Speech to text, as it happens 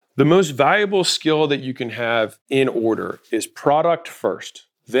The most valuable skill that you can have in order is product first,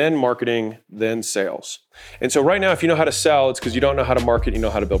 then marketing, then sales. And so right now, if you know how to sell, it's because you don't know how to market, you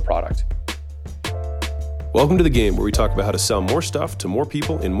know how to build product. Welcome to The Game, where we talk about how to sell more stuff to more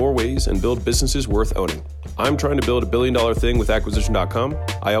people in more ways and build businesses worth owning. I'm trying to build $1 billion thing with Acquisition.com.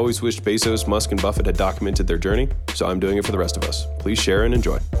 I always wished Bezos, Musk, and Buffett had documented their journey, so I'm doing it for the rest of us. Please share and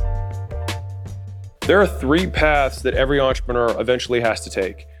enjoy. There are 3 paths that every entrepreneur eventually has to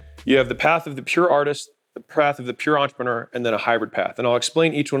take. You have the path of the pure artist, the path of the pure entrepreneur, and then a hybrid path. And I'll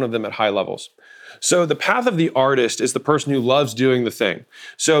explain each one of them at high levels. So the path of the artist is the person who loves doing the thing.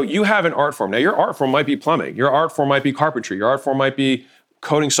 So you have an art form. Now your art form might be plumbing. Your art form might be carpentry. Your art form might be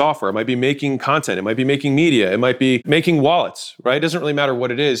coding software. It might be making content. It might be making media. It might be making wallets, right? It doesn't really matter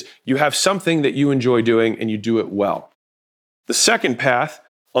what it is. You have something that you enjoy doing and you do it well. The second path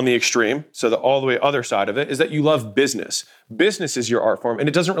on the extreme, so the all the way other side of it, is that you love business. Business is your art form, and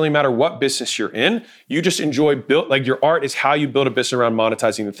it doesn't really matter what business you're in. You just enjoy your art is how you build a business around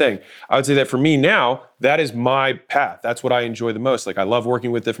monetizing the thing. I would say that for me now, that is my path. That's what I enjoy the most. I love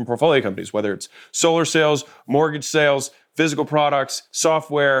working with different portfolio companies, whether it's solar sales, mortgage sales, physical products,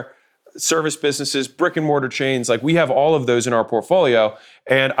 software, service businesses, brick and mortar chains. We have all of those in our portfolio,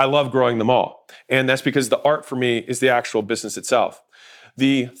 and I love growing them all. And that's because the art for me is the actual business itself.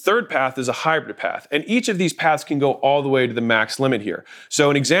 The third path is a hybrid path, and each of these paths can go all the way to the max limit here. So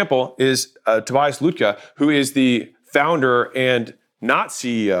an example is Tobias Lütke, who is the founder and not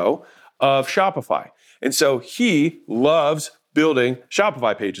CEO of Shopify. And so he loves building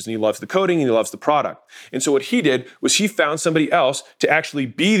Shopify pages, and he loves the coding, and he loves the product. And so what he did was he found somebody else to actually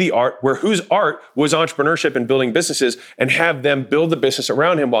be the art, whose art was entrepreneurship and building businesses, and have them build the business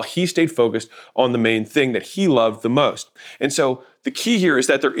around him while he stayed focused on the main thing that he loved the most. And so the key here is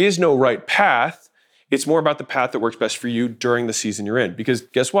that there is no right path. It's more about the path that works best for you during the season you're in. Because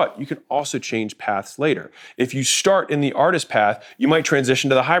guess what? You can also change paths later. If you start in the artist path, you might transition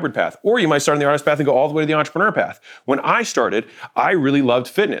to the hybrid path, or you might start in the artist path and go all the way to the entrepreneur path. When I started, I really loved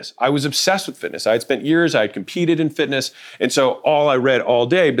fitness. I was obsessed with fitness. I had spent years, I had competed in fitness. And so all I read all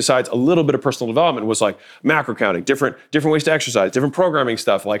day, besides a little bit of personal development, was macro counting, different ways to exercise, different programming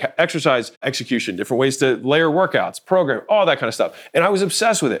stuff, like exercise execution, different ways to layer workouts, program, all that kind of stuff. And I was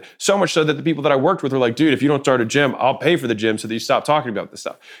obsessed with it. So much so that the people that I worked with were like, dude, if you don't start a gym, I'll pay for the gym so that you stop talking about this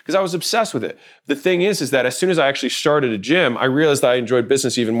stuff. Because I was obsessed with it. The thing is that as soon as I actually started a gym, I realized that I enjoyed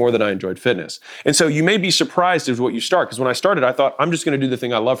business even more than I enjoyed fitness. And so you may be surprised as what you start. Because when I started, I thought, I'm just going to do the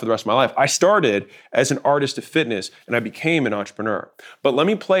thing I love for the rest of my life. I started as an artist of fitness and I became an entrepreneur. But let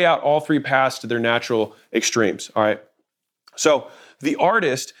me play out all 3 paths to their natural extremes. All right. So the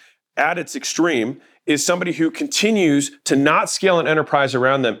artist at its extreme is somebody who continues to not scale an enterprise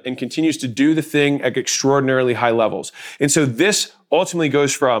around them and continues to do the thing at extraordinarily high levels. And so this ultimately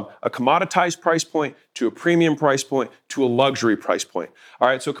goes from a commoditized price point to a premium price point to a luxury price point. All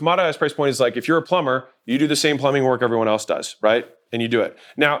right, so commoditized price point is if you're a plumber, you do the same plumbing work everyone else does, right? And you do it.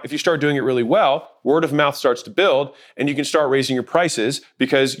 Now, if you start doing it really well, word of mouth starts to build and you can start raising your prices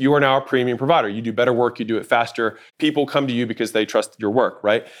because you are now a premium provider. You do better work, you do it faster. People come to you because they trust your work,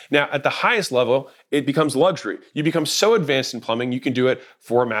 right? Now, at the highest level, it becomes luxury. You become so advanced in plumbing, you can do it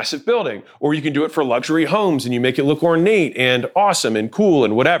for a massive building, or you can do it for luxury homes and you make it look ornate and awesome and cool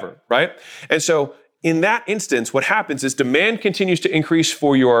and whatever, right? And so in that instance, what happens is demand continues to increase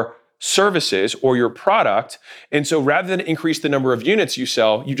for your services or your product. And so rather than increase the number of units you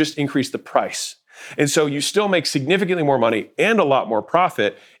sell, you just increase the price. And so you still make significantly more money and a lot more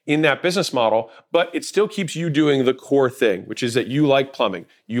profit in that business model, but it still keeps you doing the core thing, which is that you like plumbing,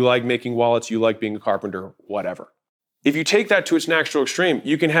 you like making wallets, you like being a carpenter, whatever. If you take that to its natural extreme,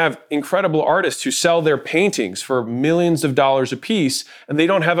 you can have incredible artists who sell their paintings for millions of dollars a piece, and they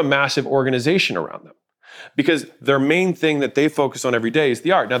don't have a massive organization around them. Because their main thing that they focus on every day is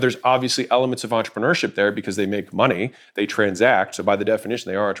the art. Now, there's obviously elements of entrepreneurship there because they make money, they transact, so by the definition,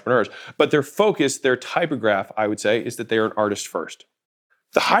 they are entrepreneurs. But their focus, their typograph, I would say, is that they are an artist first.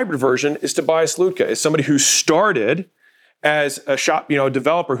 The hybrid version is Tobias Lütke, is somebody who started as a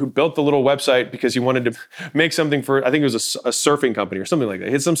developer who built the little website because he wanted to make something for, I think it was a surfing company or something like that.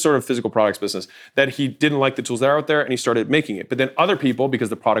 He had some sort of physical products business that he didn't like the tools that are out there and he started making it. But then other people, because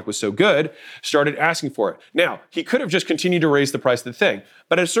the product was so good, started asking for it. Now, he could have just continued to raise the price of the thing.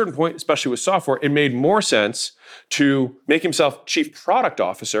 But at a certain point, especially with software, it made more sense to make himself chief product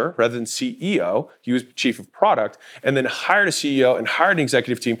officer rather than CEO. He was chief of product and then hired a CEO and hired an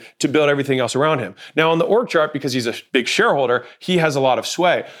executive team to build everything else around him. Now on the org chart, because he's a big shareholder, he has a lot of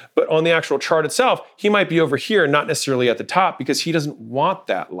sway. But on the actual chart itself, he might be over here, not necessarily at the top because he doesn't want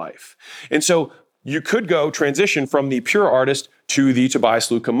that life. And so you could go transition from the pure artist to the Tobias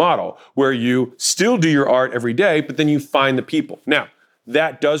Luca model, where you still do your art every day, but then you find the people. Now,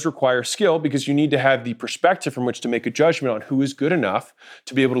 that does require skill because you need to have the perspective from which to make a judgment on who is good enough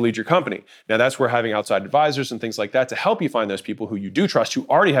to be able to lead your company. Now, that's where having outside advisors and things like that to help you find those people who you do trust, who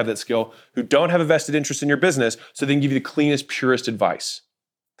already have that skill, who don't have a vested interest in your business, so they can give you the cleanest, purest advice.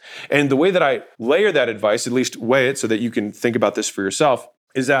 And the way that I layer that advice, at least weigh it so that you can think about this for yourself,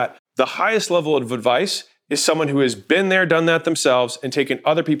 is that the highest level of advice is someone who has been there, done that themselves, and taken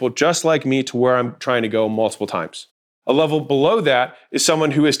other people just like me to where I'm trying to go multiple times. A level below that is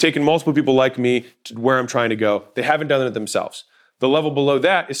someone who has taken multiple people like me to where I'm trying to go. They haven't done it themselves. The level below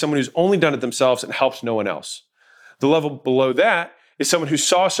that is someone who's only done it themselves and helps no one else. The level below that is someone who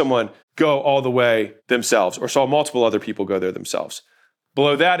saw someone go all the way themselves or saw multiple other people go there themselves.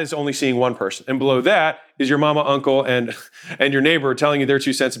 Below that is only seeing one person. And below that is your mama, uncle, and your neighbor telling you their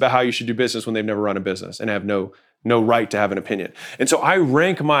 2 cents about how you should do business when they've never run a business and have no right to have an opinion. And so I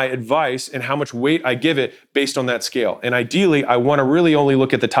rank my advice and how much weight I give it based on that scale. And ideally, I want to really only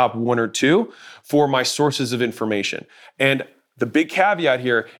look at the top 1 or 2 for my sources of information. And the big caveat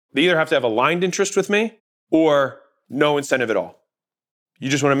here, they either have to have aligned interest with me or no incentive at all. You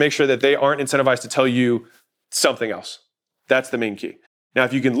just want to make sure that they aren't incentivized to tell you something else. That's the main key. Now,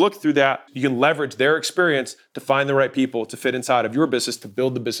 if you can look through that, you can leverage their experience to find the right people to fit inside of your business to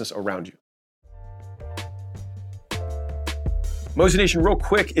build the business around you. Mosey Nation, real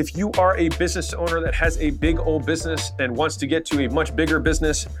quick, if you are a business owner that has a big old business and wants to get to a much bigger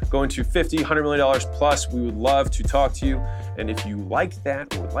business, going to $50, $100 million plus, we would love to talk to you. And if you like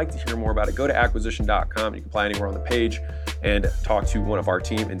that or would like to hear more about it, go to acquisition.com. You can apply anywhere on the page and talk to one of our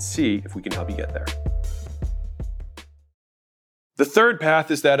team and see if we can help you get there. The third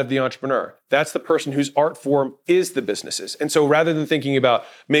path is that of the entrepreneur. That's the person whose art form is the businesses. And so rather than thinking about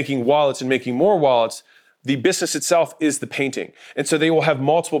making wallets and making more wallets, the business itself is the painting. And so they will have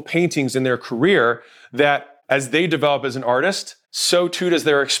multiple paintings in their career that as they develop as an artist, so too does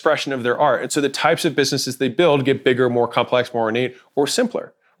their expression of their art. And so the types of businesses they build get bigger, more complex, more ornate, or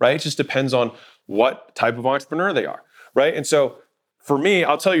simpler, right? It just depends on what type of entrepreneur they are, right? And so for me,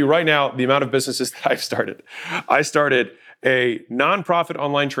 I'll tell you right now, the amount of businesses that I've started. I started a nonprofit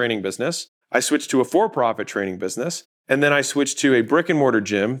online training business. I switched to a for-profit training business. And then I switched to a brick and mortar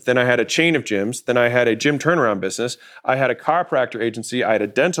gym. Then I had a chain of gyms. Then I had a gym turnaround business. I had a chiropractor agency. I had a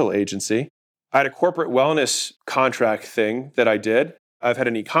dental agency. I had a corporate wellness contract thing that I did. I've had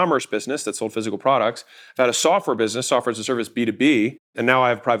an e-commerce business that sold physical products. I've had a software business, software as a service, B2B. And now I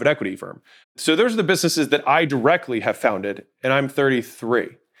have a private equity firm. So those are the businesses that I directly have founded. And I'm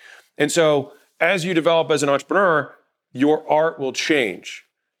 33. And so as you develop as an entrepreneur, your art will change.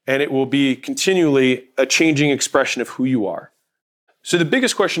 And it will be continually a changing expression of who you are. So the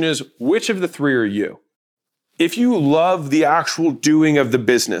biggest question is, which of the 3 are you? If you love the actual doing of the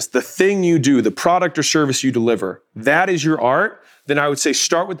business, the thing you do, the product or service you deliver, that is your art, then I would say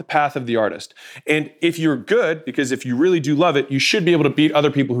start with the path of the artist. And if you're good, because if you really do love it, you should be able to beat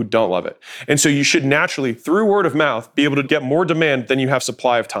other people who don't love it. And so you should naturally, through word of mouth, be able to get more demand than you have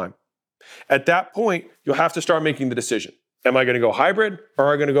supply of time. At that point, you'll have to start making the decision. Am I going to go hybrid or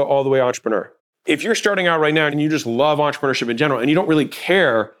am I going to go all the way entrepreneur? If you're starting out right now and you just love entrepreneurship in general and you don't really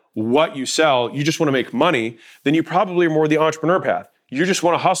care what you sell, you just want to make money, then you probably are more the entrepreneur path. You just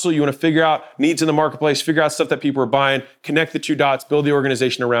want to hustle, you want to figure out needs in the marketplace, figure out stuff that people are buying, connect the 2 dots, build the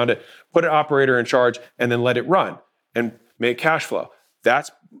organization around it, put an operator in charge, and then let it run and make cash flow. That's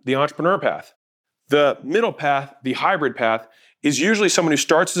the entrepreneur path. The middle path, the hybrid path, is usually someone who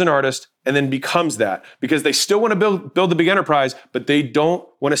starts as an artist and then becomes that because they still want to build the big enterprise, but they don't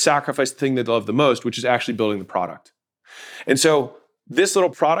want to sacrifice the thing they love the most, which is actually building the product. And so this little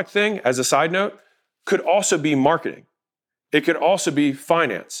product thing, as a side note, could also be marketing. It could also be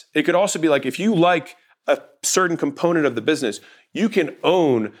finance. It could also be like if you like a certain component of the business, you can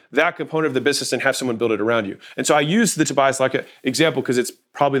own that component of the business and have someone build it around you. And so I use the Tobias Luca example because it's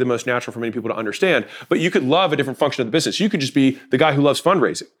probably the most natural for many people to understand, but you could love a different function of the business. You could just be the guy who loves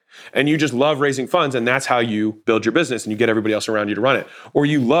fundraising and you just love raising funds and that's how you build your business and you get everybody else around you to run it. Or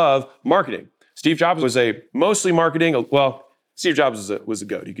you love marketing. Steve Jobs was a mostly marketing, well, Steve Jobs was a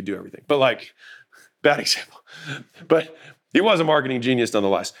goat. He could do everything, but like, bad example. But he was a marketing genius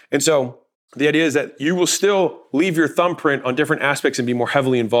nonetheless. And so the idea is that you will still leave your thumbprint on different aspects and be more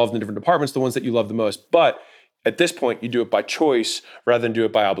heavily involved in different departments, the ones that you love the most. But at this point, you do it by choice rather than do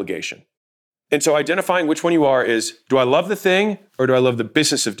it by obligation. And so identifying which one you are is, do I love the thing or do I love the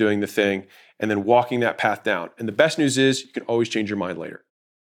business of doing the thing? And then walking that path down. And the best news is you can always change your mind later.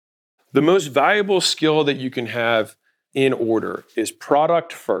 The most valuable skill that you can have in order is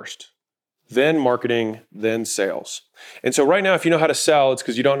product first, then marketing, then sales. And so right now, if you know how to sell, it's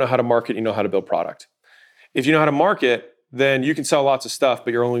because you don't know how to market, you know how to build product. If you know how to market, then you can sell lots of stuff,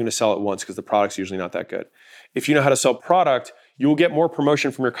 but you're only going to sell it once because the product's usually not that good. If you know how to sell product, you will get more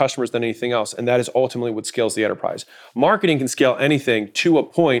promotion from your customers than anything else, and that is ultimately what scales the enterprise. Marketing can scale anything to a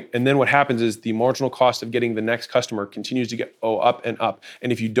point, and then what happens is the marginal cost of getting the next customer continues to go up and up.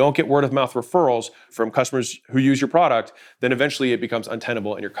 And if you don't get word of mouth referrals from customers who use your product, then eventually it becomes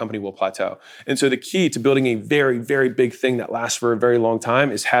untenable and your company will plateau. And so the key to building a very, very big thing that lasts for a very long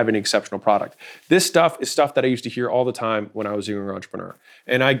time is having an exceptional product. This stuff is stuff that I used to hear all the time when I was a younger entrepreneur.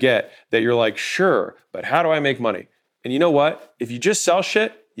 And I get that you're like, sure, but how do I make money? And you know what? If you just sell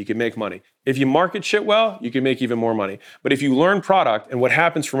shit, you can make money. If you market shit well, you can make even more money. But if you learn product, and what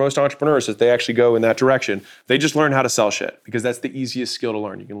happens for most entrepreneurs is they actually go in that direction, they just learn how to sell shit because that's the easiest skill to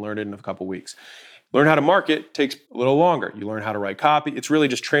learn. You can learn it in a couple weeks. Learn how to market takes a little longer. You learn how to write copy. It's really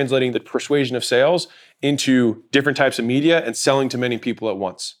just translating the persuasion of sales into different types of media and selling to many people at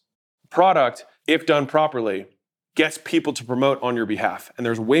once. Product, if done properly, gets people to promote on your behalf. And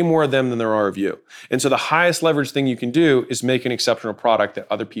there's way more of them than there are of you. And so the highest leverage thing you can do is make an exceptional product that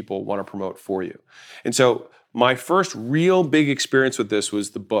other people want to promote for you. And so my first real big experience with this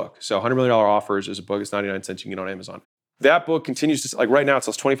was the book. So $100 Million Offers is a book. It's 99 cents. You can get it on Amazon. That book continues to, like right now, it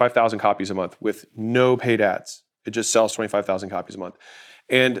sells 25,000 copies a month with no paid ads. It just sells 25,000 copies a month.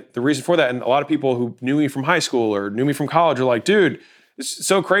 And the reason for that, and a lot of people who knew me from high school or knew me from college are like, dude, it's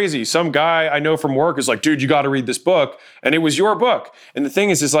so crazy. Some guy I know from work is like, dude, you got to read this book. And it was your book. And the thing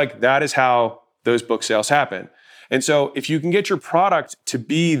is like, that is how those book sales happen. And so if you can get your product to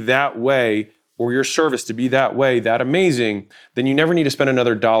be that way, or your service to be that way, that amazing, then you never need to spend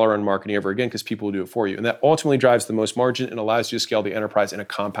another dollar on marketing ever again because people will do it for you. And that ultimately drives the most margin and allows you to scale the enterprise in a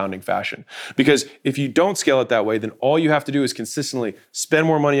compounding fashion. Because if you don't scale it that way, then all you have to do is consistently spend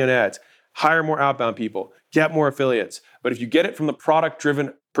more money on ads, hire more outbound people, get more affiliates. But if you get it from the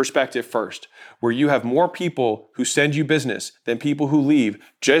product-driven perspective first, where you have more people who send you business than people who leave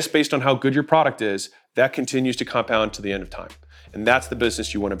just based on how good your product is, that continues to compound to the end of time. And that's the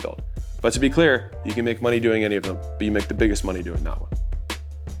business you want to build. But to be clear, you can make money doing any of them, but you make the biggest money doing that one.